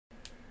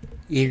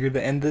Eager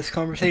to end this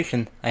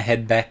conversation, I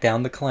head back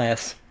down to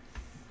class.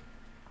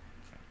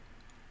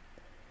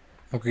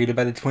 I'm greeted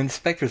by the twin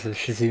specters of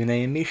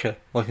Shizune and Misha,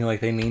 looking like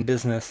they mean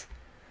business.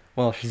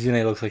 Well,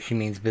 Shizune looks like she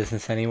means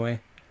business anyway.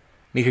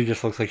 Misha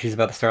just looks like she's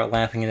about to start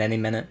laughing at any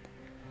minute.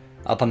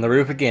 Up on the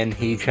roof again,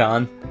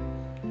 Hee-chan.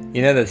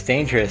 You know that's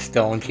dangerous,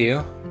 don't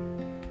you?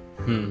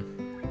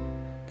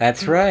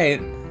 That's right.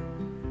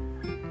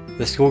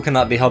 The school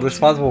cannot be held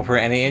responsible for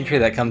any injury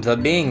that comes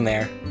up being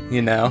there,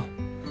 you know.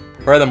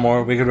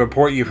 Furthermore, we could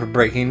report you for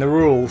breaking the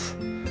rules.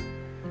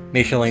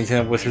 Misha leans in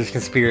and whispers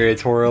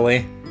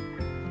conspiratorially.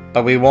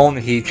 But we won't,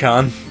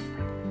 Hee-chan.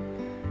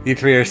 You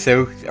three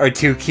are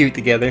too cute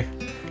together.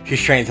 She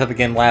straightens up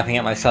again, laughing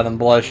at my sudden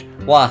blush.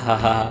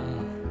 Wahaha.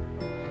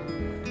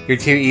 You're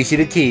too easy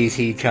to tease,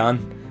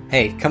 Hee-chan.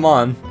 Hey, come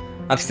on.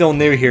 I'm still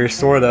new here,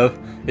 sort of.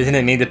 Isn't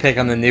it mean to pick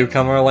on the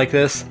newcomer like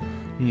this?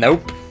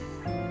 Nope.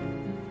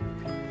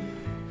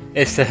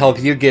 It's to help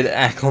you get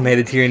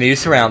acclimated to your new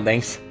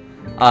surroundings.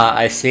 Ah,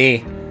 I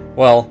see.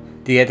 Well,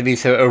 do you have to be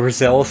so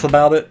overzealous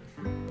about it?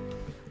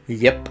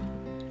 Yep.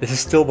 This is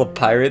still the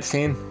pirate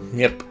scene?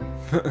 Yep.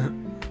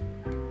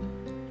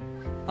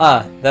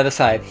 That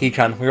aside,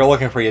 Hee-chan, we were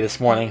looking for you this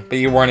morning, but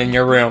you weren't in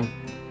your room.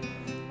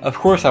 Of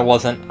course I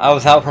wasn't. I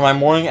was out for my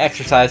morning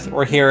exercise,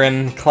 or here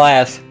in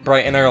class,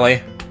 bright and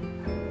early.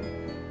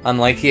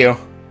 Unlike you.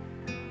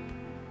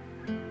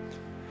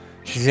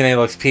 Shizune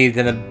looks peeved,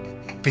 and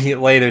a beat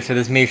later so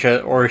does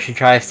Misha, or she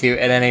tries to,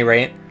 at any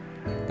rate.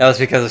 That was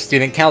because of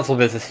student council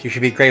business. You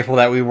should be grateful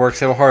that we worked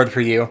so hard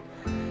for you.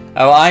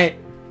 I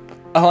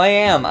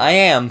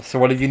am. So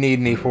what did you need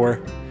me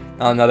for?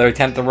 Not another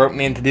attempt to rope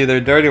me in to do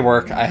their dirty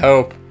work, I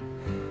hope.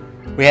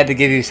 We had to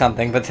give you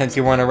something, but since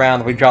you weren't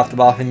around, we dropped it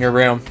off in your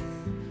room.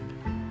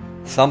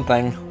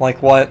 Something?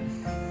 Like what?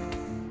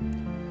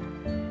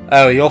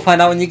 Oh, you'll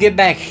find out when you get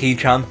back,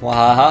 Hee-chan.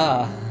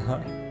 Wahaha.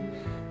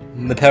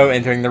 Mato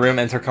entering the room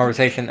ends our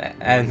conversation,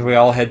 and we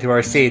all head to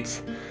our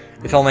seats.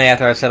 It's only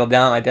after I settled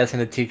down at my desk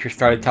and the teacher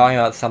started talking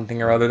about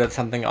something or other that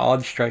something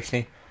odd strikes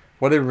me.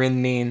 What did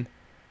Rin mean?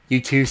 You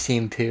too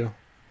seem to.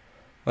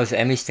 Was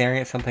Emmy staring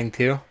at something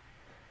too?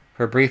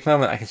 For a brief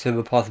moment I considered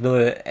the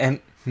possibility that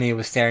Emmy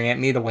was staring at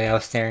me the way I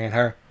was staring at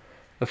her.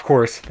 Of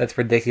course, that's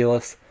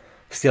ridiculous.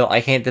 Still,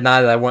 I can't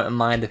deny that I wouldn't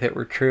mind if it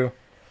were true.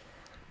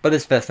 But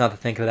it's best not to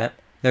think of that.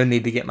 No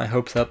need to get my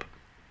hopes up.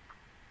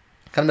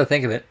 Come to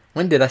think of it,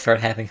 when did I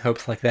start having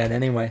hopes like that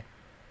anyway?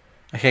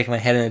 I shake my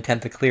head in an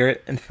attempt to clear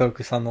it and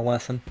focus on the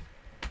lesson.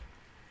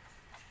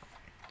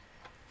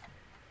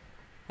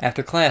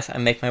 After class, I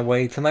make my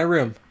way to my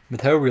room.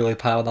 Mato really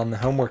piled on the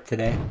homework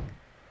today.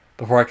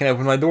 Before I can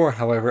open my door,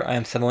 however, I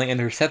am suddenly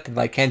intercepted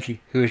by Kenji,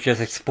 who has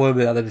just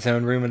exploded out of his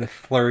own room in a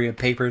flurry of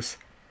papers.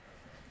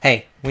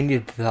 Hey, we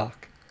need to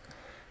talk.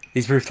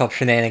 These rooftop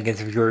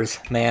shenanigans of yours,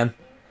 man.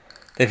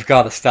 They've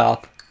got to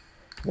stop.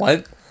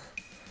 What?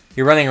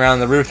 You're running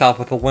around the rooftop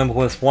with the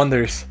limbless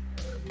wonders.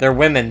 They're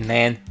women,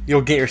 man.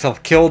 You'll get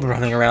yourself killed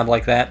running around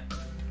like that.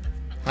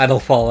 I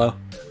don't follow.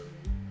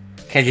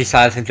 Kenji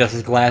sighs and adjusts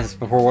his glasses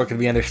before what could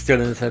be understood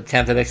in his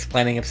attempt at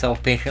explaining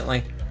himself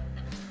patiently.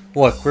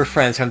 Look, we're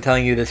friends, so I'm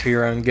telling you this for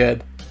your own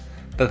good.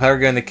 But if I were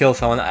going to kill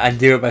someone, I'd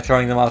do it by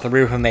throwing them off the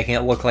roof and making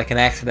it look like an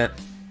accident.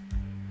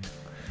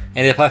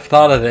 And if I've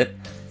thought of it,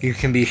 you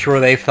can be sure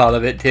they've thought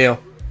of it too.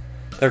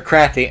 They're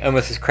crafty,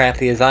 almost as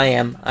crafty as I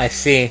am, I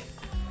see.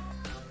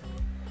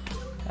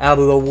 Out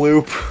of the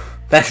loop.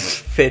 That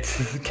fits,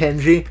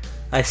 Kenji.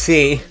 I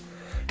see.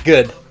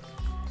 Good.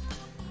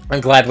 I'm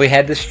glad we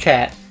had this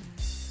chat.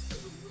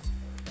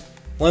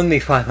 Lend me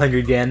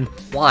 500 yen.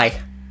 Why?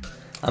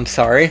 I'm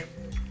sorry.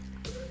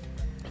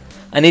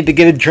 I need to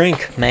get a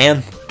drink,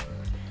 man.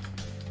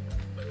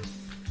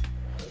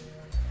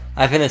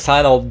 I've been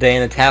inside all day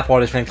and the tap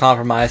water's been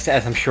compromised,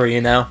 as I'm sure you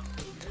know.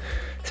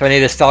 So I need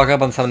to stock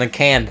up on something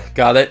canned.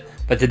 Got it?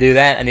 But to do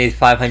that, I need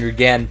 500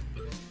 yen.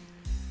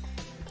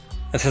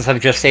 And since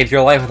I've just saved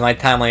your life with my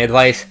timely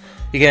advice,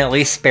 you can at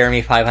least spare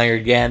me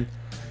 500 yen.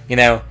 You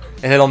know,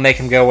 if it'll make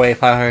him go away,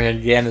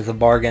 500 yen is a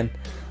bargain.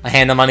 I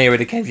hand the money over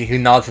to Kenji, who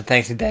nods and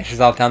thanks and dashes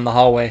off down the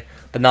hallway,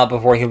 but not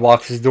before he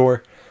locks his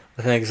door.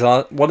 What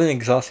an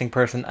exhausting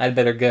person. I'd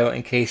better go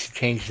in case he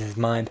changes his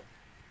mind.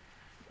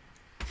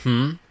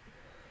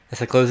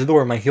 As I close the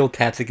door, my heel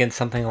taps against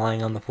something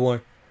lying on the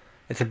floor.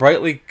 It's a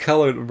brightly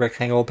colored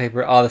rectangle of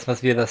paper. Oh, this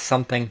must be the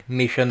something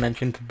Misha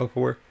mentioned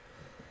before.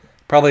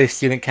 Probably a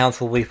student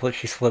council leaflet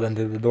she slid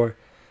under the door.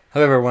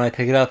 However, when I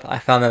picked it up, I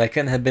found that I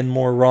couldn't have been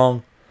more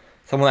wrong.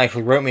 Someone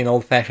actually wrote me an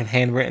old-fashioned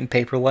handwritten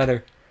paper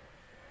letter.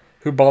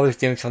 Who bothers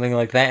doing something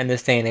like that in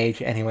this day and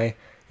age, anyway?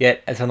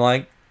 Yet, as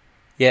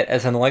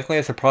unlikely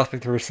as the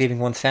prospect of receiving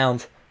one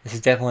sounds, this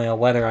is definitely a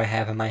letter I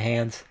have in my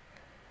hands.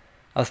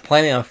 I was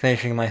planning on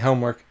finishing my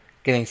homework,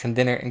 getting some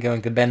dinner, and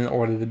going to bed in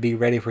order to be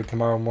ready for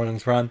tomorrow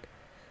morning's run.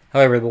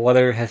 However, the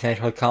letter has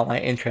naturally caught my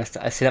interest.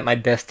 I sit at my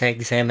desk to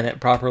examine it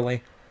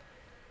properly.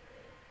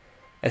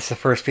 It's the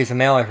first piece of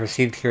mail I've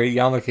received here at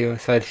Yamaku,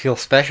 so I'd feel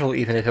special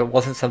even if it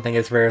wasn't something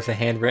as rare as a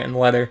handwritten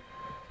letter.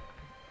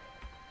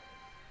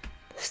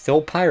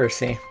 Still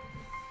piracy.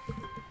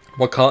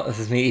 What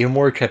causes me even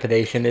more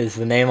trepidation is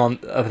the name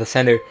of the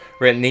sender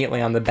written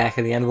neatly on the back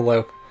of the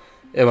envelope.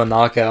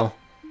 Iwanako.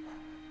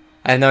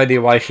 I have no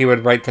idea why she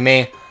would write to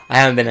me. I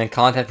haven't been in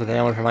contact with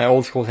anyone from my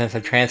old school since I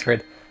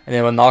transferred, and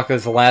Iwanako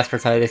is the last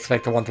person I'd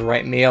expect to want to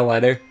write me a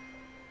letter.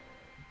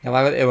 Yeah,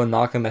 why would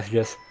Iwanako message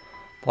us?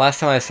 The last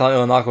time I saw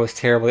Iwanako was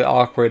terribly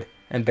awkward,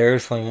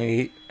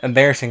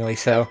 embarrassingly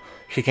so.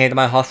 She came to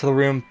my hospital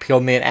room,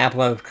 peeled me an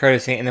apple out of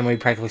courtesy, and then we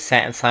practically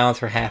sat in silence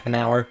for half an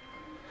hour.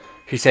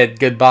 She said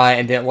goodbye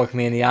and didn't look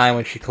me in the eye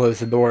when she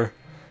closed the door.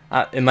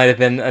 It might have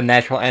been a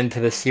natural end to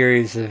the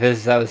series of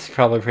visits that was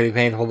probably pretty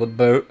painful to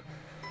both.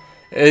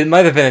 It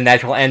might have been a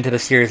natural end to the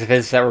series of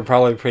visits that were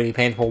probably pretty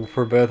painful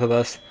for both of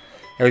us.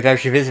 Every time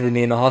she visited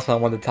me in the hospital,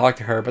 I wanted to talk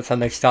to her, but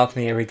something stopped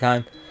me every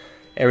time.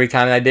 Every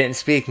time I didn't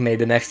speak made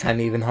the next time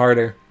even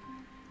harder.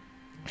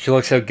 She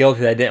looked so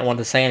guilty that I didn't want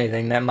to say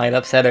anything that might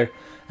upset her,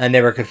 and I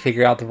never could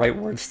figure out the right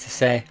words to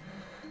say.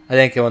 I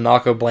think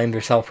Iwanako blamed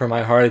herself for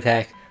my heart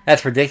attack.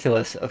 That's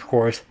ridiculous, of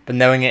course, but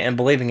knowing it and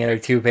believing it are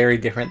two very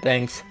different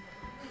things.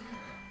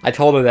 I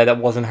told her that it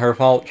wasn't her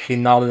fault. She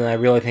nodded, and I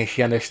really think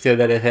she understood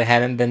that if it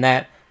hadn't been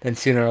that, then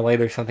sooner or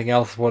later something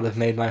else would have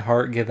made my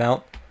heart give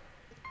out.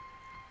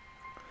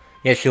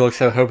 Yet she looked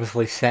so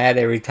hopelessly sad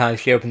every time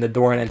she opened the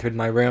door and entered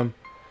my room.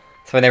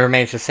 So I never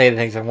managed to say the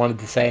things I wanted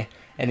to say.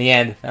 In the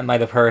end, that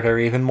might have hurt her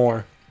even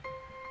more.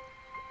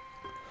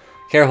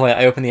 Carefully,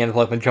 I opened the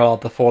envelope and drew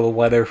out the folded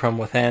letter from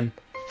within.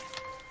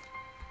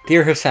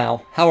 Dear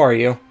Hisao, how are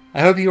you?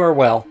 I hope you are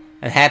well,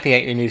 and happy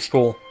at your new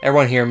school.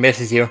 Everyone here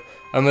misses you.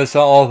 Almost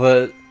all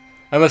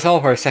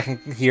of our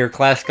second-year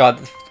class got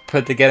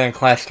put together in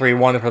Class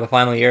 3-1 for the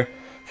final year,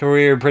 so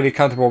we were pretty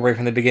comfortable right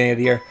from the beginning of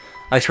the year.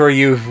 I'm sure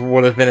you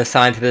would have been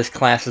assigned to this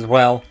class as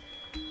well.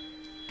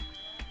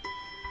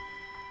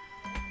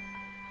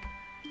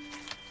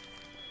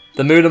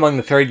 The mood among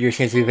the third year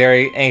seems to be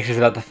very anxious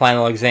about the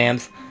final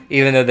exams,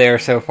 even though they are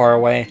so far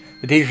away.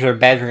 The teachers are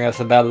badgering us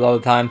about it all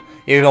the time.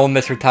 Even old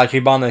Mr.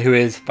 Tachibana, who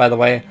is, by the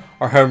way,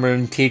 our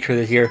homeroom teacher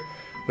this year.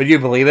 Would you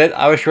believe it?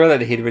 I was sure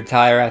that he'd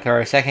retire after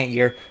our second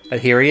year, but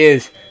here he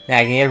is,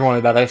 nagging everyone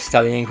about us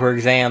studying for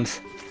exams.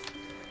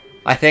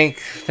 I think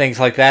things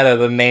like that are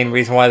the main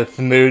reason why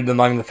the mood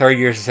among the third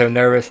years is so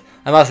nervous.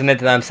 I must admit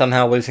that I'm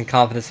somehow losing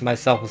confidence in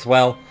myself as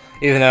well,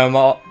 even though I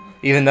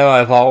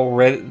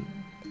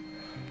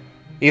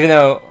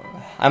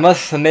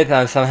must admit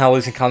that I'm somehow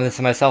losing confidence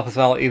in myself as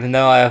well, even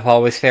though I have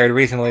always fared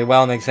reasonably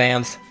well in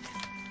exams.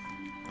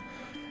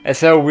 It's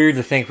so weird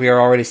to think we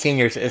are already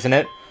seniors, isn't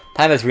it?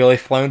 Time has really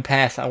flown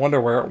past. I wonder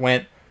where it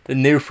went. The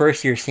new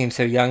first year seems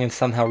so young and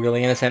somehow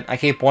really innocent. I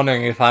keep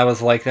wondering if I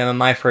was like them in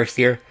my first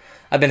year.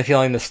 I've been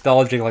feeling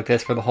nostalgic like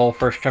this for the whole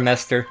first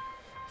trimester.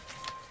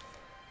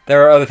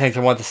 There are other things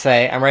I want to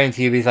say. I'm writing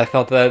to you because I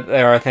felt that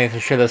there are things I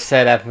should have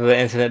said after the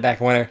incident back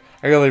in winter.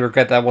 I really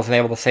regret that I wasn't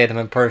able to say them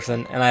in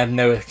person, and I have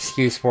no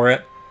excuse for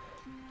it.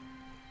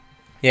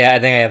 Yeah, I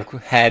think I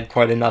have had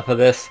quite enough of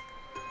this.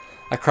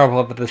 I crumple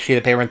up the sheet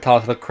of paper and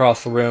toss it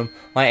across the room.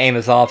 My aim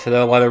is off, so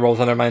the letter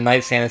rolls under my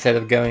nightstand instead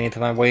of going into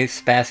my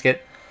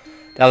wastebasket.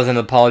 That was an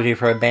apology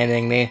for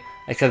abandoning me,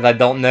 except I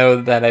don't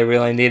know that I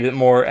really need it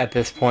more at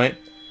this point.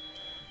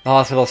 The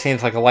hospital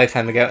seems like a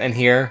lifetime ago, and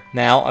here,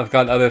 now, I've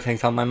got other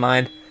things on my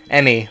mind.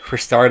 Emmy, for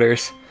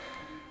starters.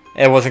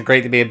 It wasn't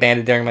great to be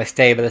abandoned during my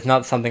stay, but it's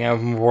not something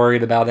I'm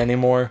worried about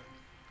anymore.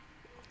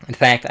 In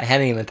fact, I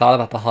hadn't even thought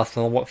about the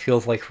hospital and what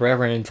feels like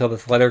forever until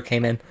this letter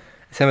came in.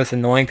 It's almost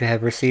annoying to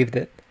have received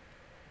it.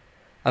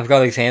 I've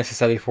got exams to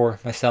study for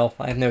myself.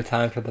 I have no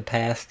time for the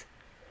past.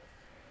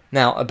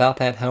 Now, about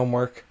that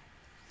homework.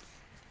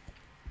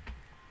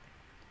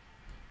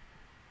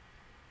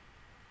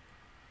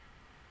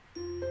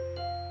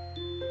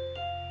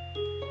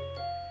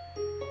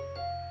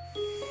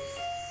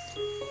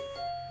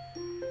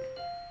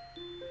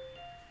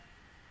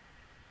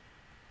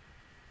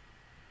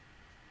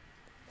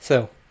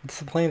 So, what's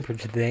the plan for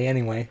today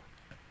anyway?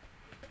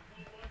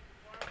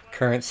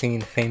 Current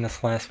scene,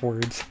 famous last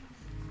words.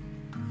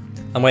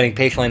 I'm waiting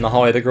patiently in the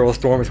hallway of the girls'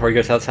 dormitory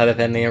just outside of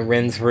Emmy and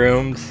Rin's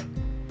rooms.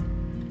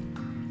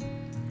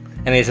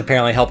 Emmy is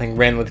apparently helping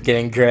Rin with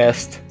getting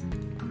dressed.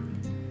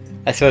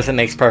 I suppose it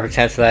makes perfect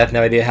sense that I have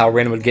no idea how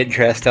Rin would get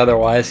dressed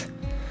otherwise.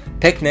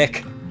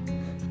 Picnic.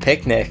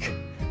 Picnic.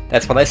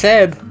 That's what I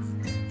said.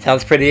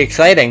 Sounds pretty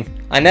exciting.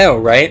 I know,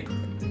 right?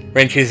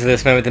 Rin chooses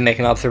this moment to make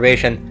an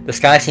observation. The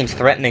sky seems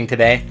threatening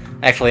today.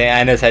 Actually,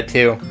 I noticed that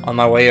too, on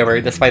my way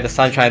over. Despite the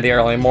sunshine of the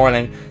early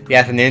morning, the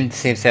afternoon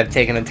seems to have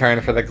taken a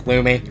turn for the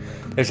gloomy.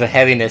 There's a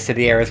heaviness to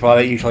the air as well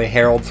that usually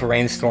heralds a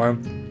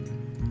rainstorm.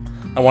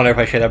 I wonder if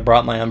I should have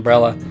brought my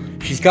umbrella.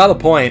 She's got a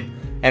point.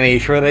 I mean, you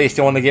sure that you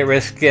still want to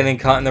risk getting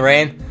caught in the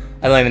rain?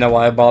 I don't even know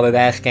why I bothered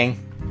asking.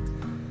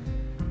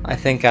 I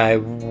think I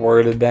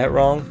worded that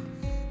wrong.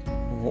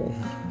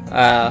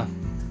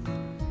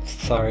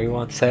 Sorry,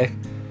 one sec.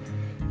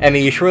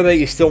 Emmy, you sure that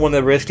you still want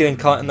to risk getting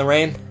caught in the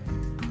rain?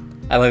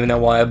 I don't even know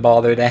why I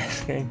bothered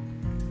asking.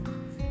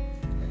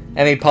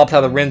 Emmy pops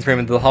out of Rin's room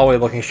into the hallway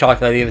looking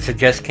shocked that I even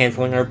suggest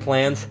canceling our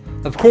plans.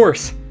 Of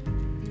course!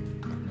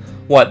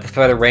 What, the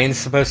threat of rain is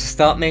supposed to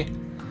stop me?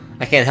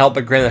 I can't help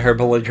but grin at her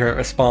belligerent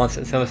response.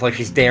 It's almost like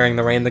she's daring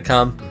the rain to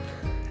come.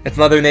 If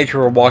Mother Nature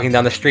were walking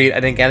down the street,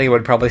 I think Eddie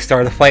would probably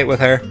start a fight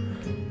with her.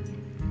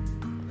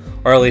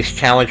 Or at least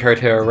challenge her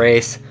to a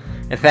race.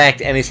 In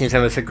fact, Emmy seems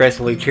almost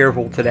aggressively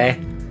cheerful today.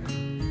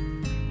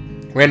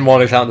 Rin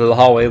wanders out into the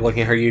hallway,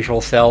 looking her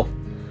usual self.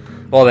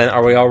 Well then,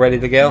 are we all ready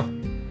to go?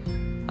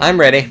 I'm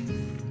ready.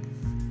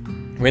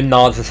 Rin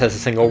nods and says a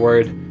single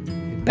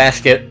word.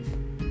 Basket.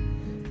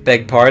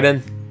 Beg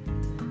pardon?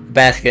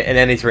 Basket in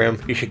Emmy's room.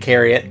 You should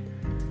carry it.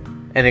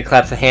 Emmy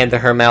claps a hand to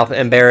her mouth,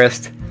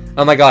 embarrassed.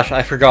 Oh my gosh,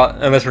 I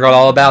almost forgot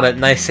all about it.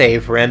 Nice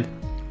save, Rin.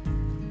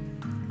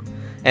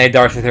 Emmy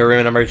darts into her room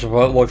and emerges with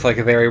what looks like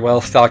a very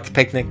well-stocked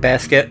picnic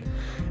basket.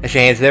 As she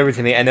hands it over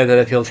to me, I know that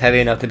it feels heavy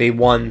enough to be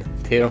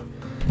 1, 2.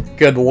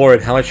 Good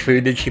lord, how much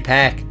food did she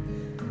pack?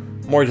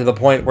 More to the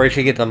point, where'd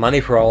she get the money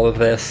for all of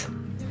this?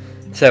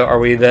 So, are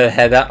we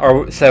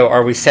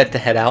are we set to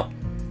head out?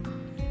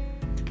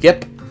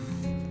 Yep.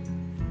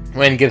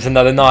 Rin gives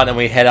another nod and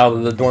we head out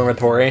of the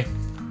dormitory.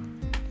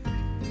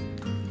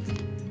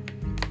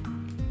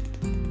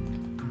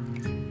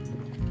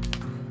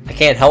 I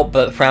can't help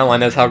but frown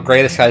when I notice how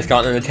gray the sky's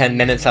gotten in the 10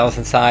 minutes I was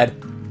inside.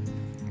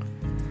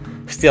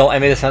 Still,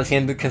 Emmy does not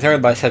seem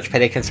concerned by such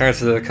petty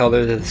concerns as the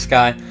colors of the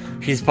sky.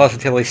 She's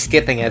positively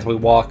skipping as we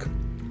walk.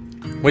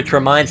 Which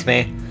reminds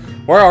me,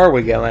 where are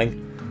we going?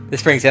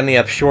 This brings Emmy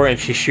up short and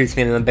she shoots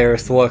me an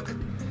embarrassed look.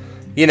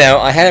 You know,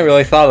 I hadn't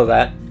really thought of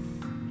that.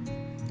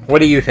 What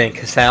do you think,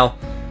 Sal?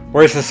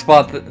 Where's the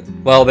spot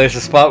well, there's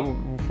a spot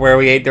where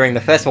we ate during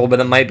the festival,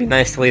 but it might be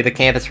nice to leave the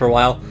campus for a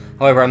while.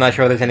 However, I'm not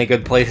sure there's any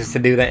good places to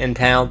do that in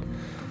town.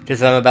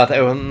 Just as I'm about to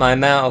open my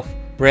mouth,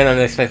 Rin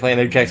unexpectedly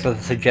interjects with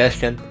a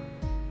suggestion.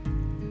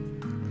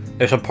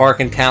 There's a park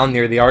in town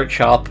near the art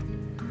shop.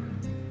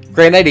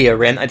 Great idea,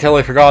 Rin. I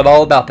totally forgot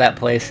all about that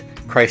place.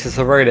 Crisis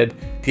averted.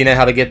 Do you know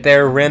how to get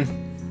there, Rin?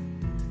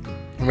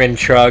 Rin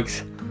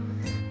shrugs.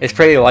 It's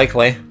pretty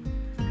likely.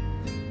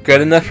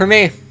 Good enough for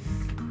me.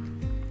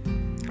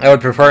 I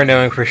would prefer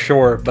knowing for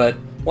sure, but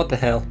what the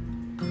hell.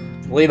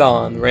 Lead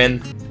on,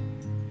 Rin.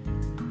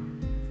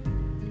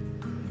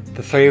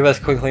 The three of us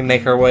quickly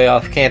make our way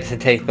off campus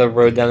and take the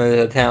road down into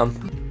the town.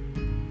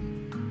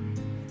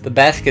 The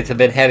basket's a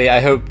bit heavy. I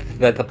hope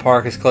that the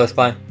park is close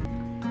by.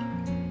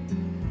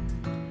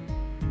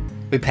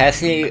 We pass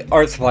the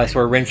art supply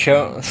store, Rin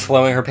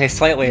slowing her pace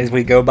slightly as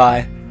we go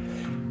by.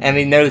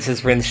 Emmy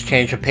notices Rin's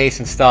change of pace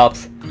and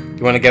stops.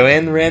 You want to go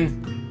in,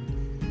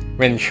 Rin?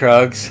 Rin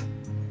shrugs.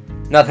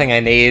 Nothing I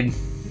need.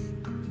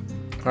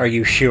 Are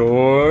you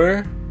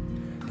sure?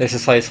 There's a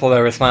slight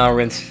holdover smile on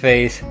Rin's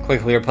face,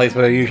 quickly replaced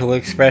with her usual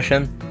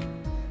expression.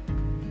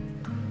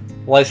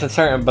 Life's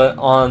uncertain, but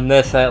on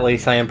this at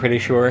least I am pretty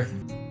sure.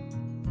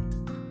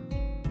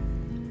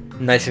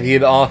 Nice of you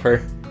to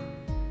offer.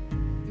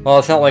 Well,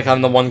 it's not like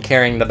I'm the one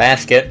carrying the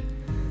basket,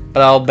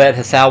 but I'll bet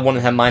Hasal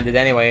wouldn't have minded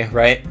anyway,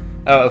 right?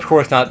 Oh, of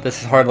course not,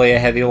 this is hardly a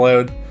heavy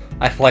load.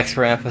 I flex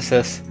for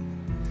emphasis.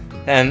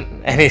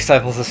 And he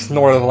stifles a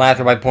snort of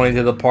laughter by pointing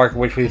to the park at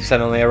which we've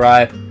suddenly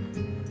arrived.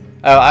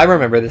 Oh, I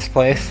remember this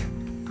place.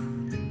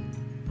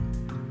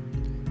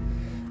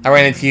 I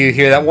ran into you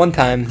here that one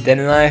time,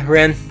 didn't I,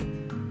 Rin?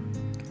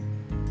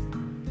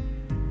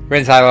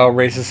 Rin's eyebrow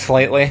raises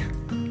slightly.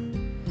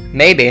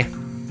 Maybe.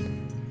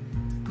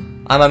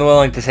 I'm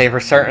unwilling to say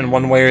for certain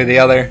one way or the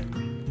other.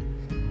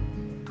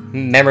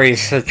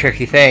 Memory's a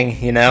tricky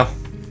thing, you know.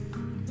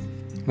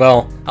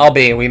 Well, I'll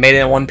be. We made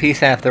it in one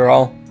piece after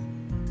all.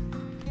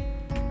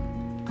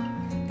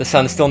 The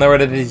sun's still nowhere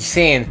to be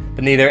seen,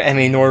 but neither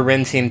Emmy nor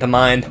Rin seem to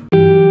mind.